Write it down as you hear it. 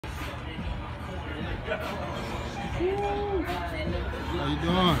How you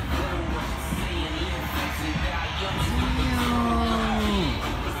doing?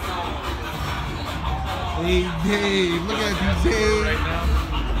 Hey Dave, look at you, Dave.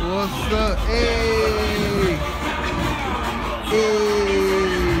 What's up? Hey.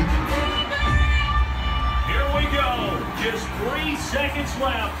 Hey. Here we go. Just 3 seconds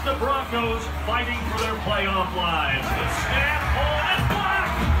left. The Broncos fighting for their playoff lives. The snap, hold, and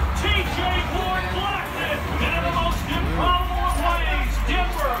block. TJ Ward blocked it. And in the most improbable of ways,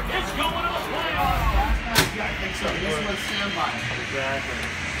 Denver is going to the playoffs. I think so. This was standby. Exactly.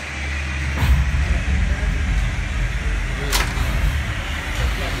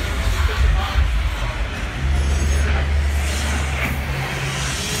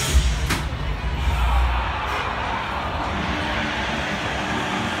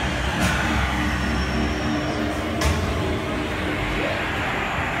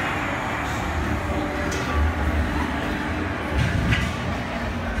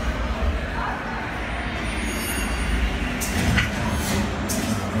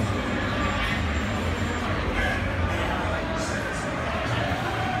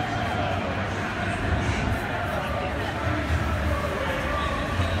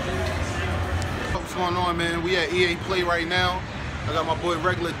 What's going on, man? We at EA Play right now. I got my boy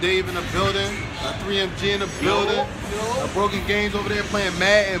Regular Dave in the building, 3MG in the building. Broken Games over there playing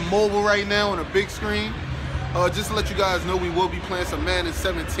Madden mobile right now on a big screen. Just to let you guys know, we will be playing some Madden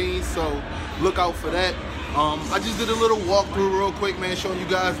 17, so look out for that. I just did a little walkthrough real quick, man, showing you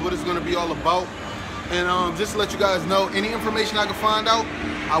guys what it's going to be all about. And just to let you guys know, any information I can find out,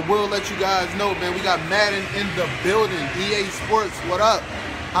 I will let you guys know, man. We got Madden in the building. EA Sports, what up?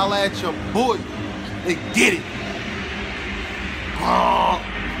 Holla at your boy. They get it. Gronk.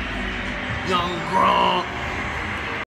 Young Gronk.